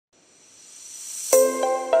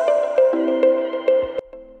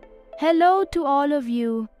Hello to all of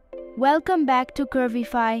you. Welcome back to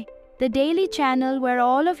Curvify, the daily channel where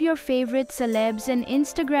all of your favorite celebs and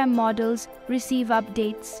Instagram models receive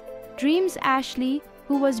updates. Dreemz Ashley,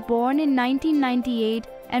 who was born in 1998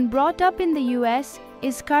 and brought up in the US,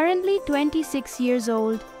 is currently 26 years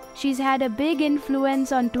old. She's had a big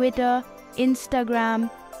influence on Twitter, Instagram,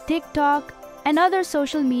 TikTok, and other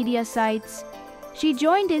social media sites. She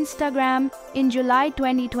joined Instagram in July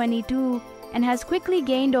 2022 and has quickly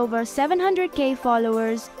gained over 700k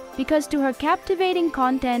followers because to her captivating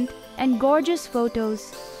content and gorgeous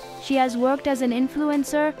photos. She has worked as an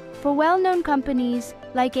influencer for well-known companies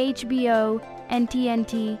like HBO and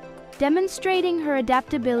TNT, demonstrating her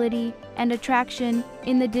adaptability and attraction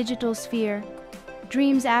in the digital sphere.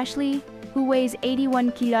 Dreemz Ashley, who weighs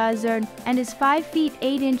 81 kilos and is 5 feet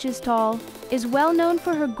 8 inches tall, is well known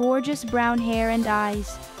for her gorgeous brown hair and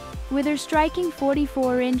eyes. With her striking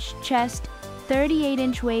 44-inch chest,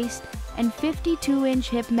 38-inch waist, and 52-inch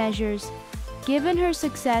hip measures. Given her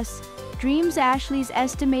success, Dreemz Ashley's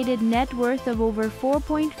estimated net worth of over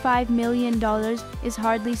 $4.5 million is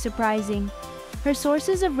hardly surprising. Her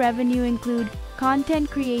sources of revenue include content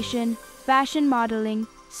creation, fashion modeling,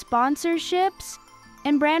 sponsorships,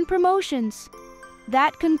 and brand promotions.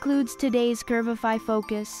 That concludes today's Curvify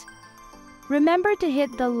Focus. Remember to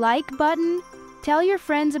hit the like button, tell your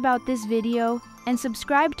friends about this video, and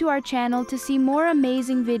subscribe to our channel to see more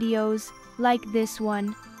amazing videos like this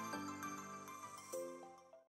one.